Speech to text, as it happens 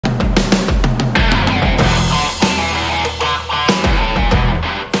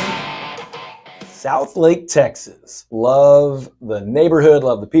Southlake, Texas. Love the neighborhood,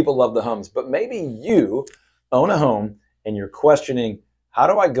 love the people, love the homes. But maybe you own a home and you're questioning, how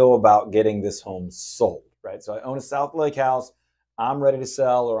do I go about getting this home sold, right? So I own a Southlake house. I'm ready to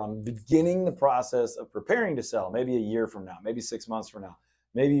sell, or I'm beginning the process of preparing to sell, maybe a year from now, maybe 6 months from now.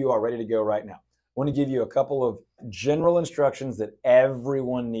 Maybe you are ready to go right now. I want to give you a couple of general instructions that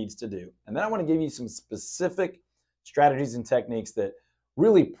everyone needs to do. And then I want to give you some specific strategies and techniques that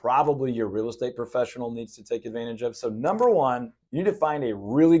really probably your real estate professional needs to take advantage of. So number one, you need to find a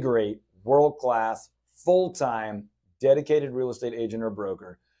really great, world-class, full-time, dedicated real estate agent or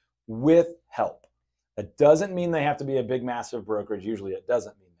broker with help. That doesn't mean they have to be a big, massive brokerage. Usually it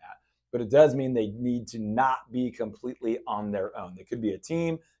doesn't mean that. But it does mean they need to not be completely on their own. They could be a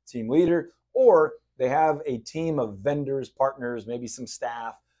team leader, or they have a team of vendors, partners, maybe some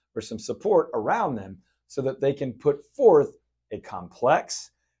staff or some support around them so that they can put forth a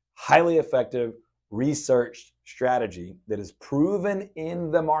complex, highly effective, researched strategy that is proven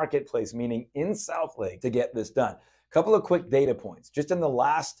in the marketplace, meaning in Southlake, to get this done. A couple of quick data points. Just in the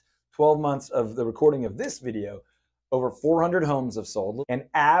last 12 months of the recording of this video, over 400 homes have sold. An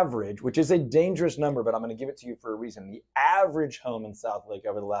average, which is a dangerous number, but I'm going to give it to you for a reason. The average home in Southlake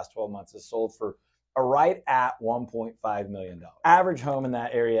over the last 12 months has sold for right at $1.5 million. Average home in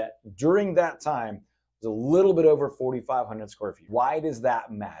that area during that time was a little bit over 4,500 square feet. Why does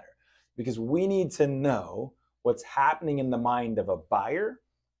that matter? Because we need to know what's happening in the mind of a buyer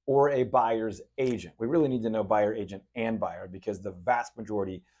or a buyer's agent. We really need to know buyer, agent, and buyer, because the vast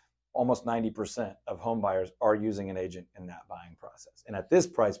majority, almost 90% of home buyers are using an agent in that buying process. And at this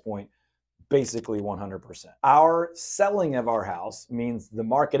price point, basically 100%. Our selling of our house means the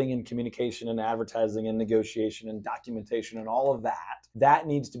marketing and communication and advertising and negotiation and documentation and all of that, that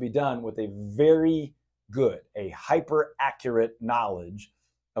needs to be done with a very good, a hyper accurate knowledge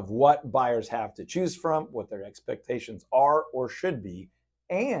of what buyers have to choose from, what their expectations are or should be,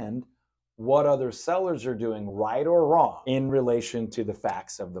 and what other sellers are doing right or wrong in relation to the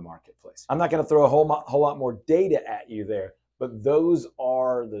facts of the marketplace. I'm not going to throw a whole lot more data at you there, but those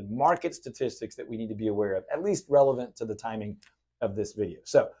are the market statistics that we need to be aware of, at least relevant to the timing of this video.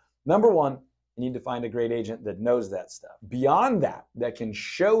 So number one, you need to find a great agent that knows that stuff. Beyond that, that can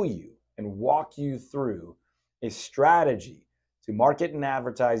show you and walk you through a strategy to market and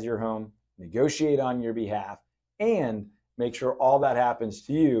advertise your home, negotiate on your behalf, and make sure all that happens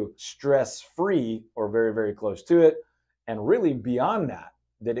to you stress-free or very, very close to it. And really beyond that,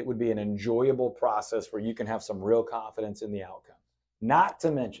 that it would be an enjoyable process where you can have some real confidence in the outcome. Not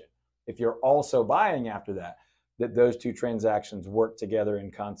to mention, if you're also buying after that, that those two transactions work together in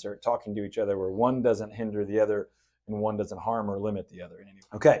concert, talking to each other, where one doesn't hinder the other and one doesn't harm or limit the other in any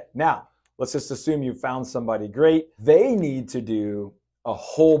way. Okay, now let's just assume you found somebody great. They need to do a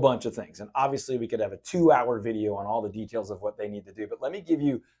whole bunch of things. And obviously we could have a 2-hour video on all the details of what they need to do, but let me give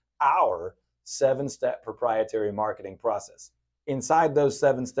you our 7-step proprietary marketing process. Inside those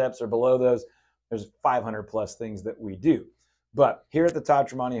 7 steps or below those, there's 500 plus things that we do. But here at the Todd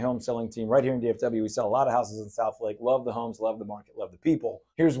Tremonti Home Selling Team, right here in DFW, we sell a lot of houses in Southlake, love the homes, love the market, love the people.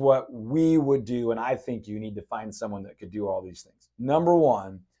 Here's what we would do, and I think you need to find someone that could do all these things. Number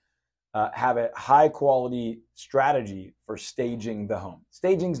one, have a high quality strategy for staging the home.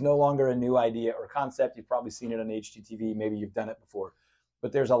 Staging is no longer a new idea or concept. You've probably seen it on HGTV. Maybe you've done it before,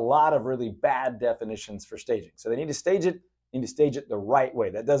 but there's a lot of really bad definitions for staging. So they need to stage it the right way.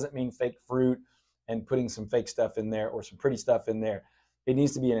 That doesn't mean fake fruit and putting some fake stuff in there or some pretty stuff in there. It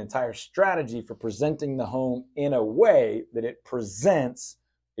needs to be an entire strategy for presenting the home in a way that it presents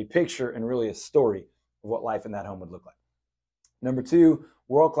a picture and really a story of what life in that home would look like. Number two,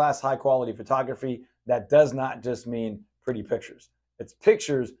 world-class high-quality photography. That does not just mean pretty pictures. It's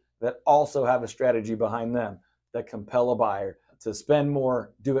pictures that also have a strategy behind them that compel a buyer to spend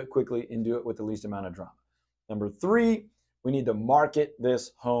more, do it quickly, and do it with the least amount of drama. Number three, we need to market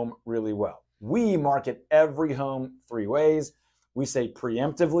this home really well. We market every home 3 ways. We say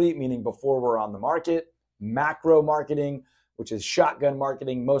preemptively, meaning before we're on the market; macro marketing, which is shotgun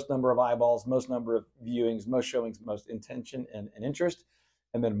marketing, most number of eyeballs, most number of viewings, most showings, most intention and interest;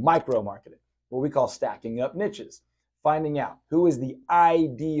 and then micro marketing, what we call stacking up niches, finding out who is the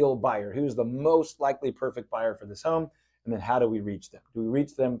ideal buyer, who is the most likely perfect buyer for this home, and then how do we reach them? Do we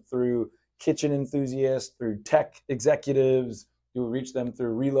reach them through kitchen enthusiasts, through tech executives? Do we reach them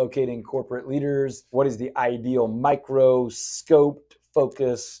through relocating corporate leaders? What is the ideal micro scoped,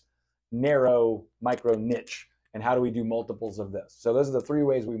 focus, narrow micro niche? And how do we do multiples of this? So those are the 3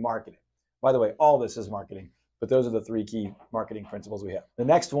 ways we market it. By the way, all this is marketing, but those are the 3 key marketing principles we have. The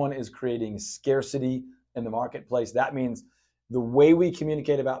next one is creating scarcity in the marketplace. That means The way we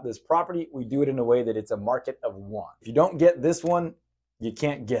communicate about this property, we do it in a way that it's a market of one. If you don't get this one, you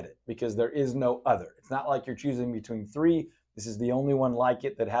can't get it because there is no other. It's not like you're choosing between three. This is the only one like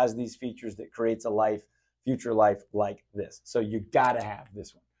it that has these features that creates a life, future life like this. So you gotta have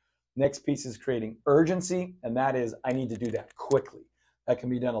this one. Next piece is creating urgency, and that is I need to do that quickly. That can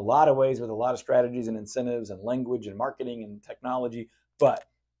be done a lot of ways with a lot of strategies and incentives and language and marketing and technology, but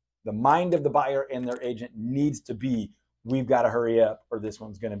the mind of the buyer and their agent needs to be, we've got to hurry up or this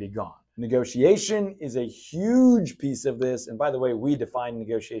one's going to be gone. Negotiation is a huge piece of this. And by the way, we define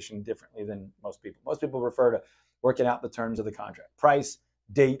negotiation differently than most people. Most people refer to working out the terms of the contract, price,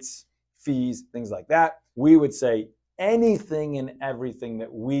 dates, fees, things like that. We would say anything and everything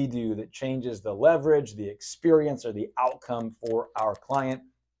that we do that changes the leverage, the experience, or the outcome for our client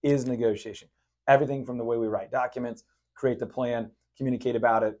is negotiation. Everything from the way we write documents, create the plan, communicate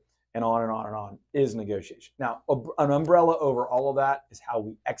about it, and on and on and on is negotiation. Now, an umbrella over all of that is how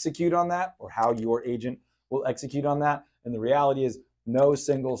we execute on that, or how your agent will execute on that. And the reality is no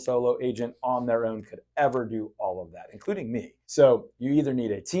single solo agent on their own could ever do all of that, including me. So you either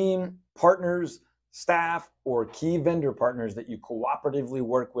need a team, partners, staff, or key vendor partners that you cooperatively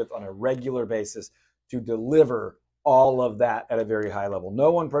work with on a regular basis to deliver all of that at a very high level.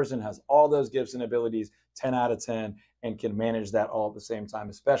 No one person has all those gifts and abilities 10 out of 10 and can manage that all at the same time,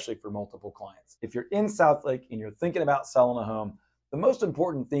 especially for multiple clients. If you're in Southlake and you're thinking about selling a home, the most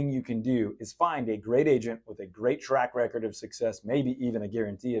important thing you can do is find a great agent with a great track record of success, maybe even a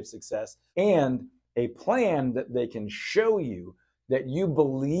guarantee of success, and a plan that they can show you that you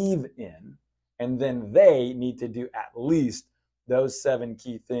believe in, and then they need to do at least those 7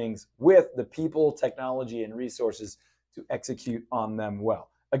 key things with the people, technology, and resources to execute on them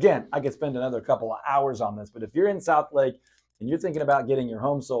well. Again, I could spend another couple of hours on this, but if you're in Southlake and you're thinking about getting your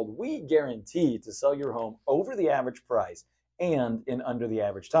home sold, we guarantee to sell your home over the average price and in under the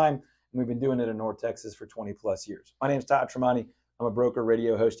average time. And we've been doing it in North Texas for 20 plus years. My name is Todd Tremonti. I'm a broker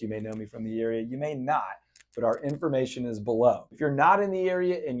radio host. You may know me from the area. You may not, but our information is below. If you're not in the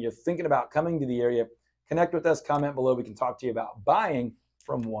area and you're thinking about coming to the area, connect with us, comment below. We can talk to you about buying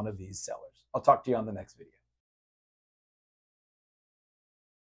from one of these sellers. I'll talk to you on the next video.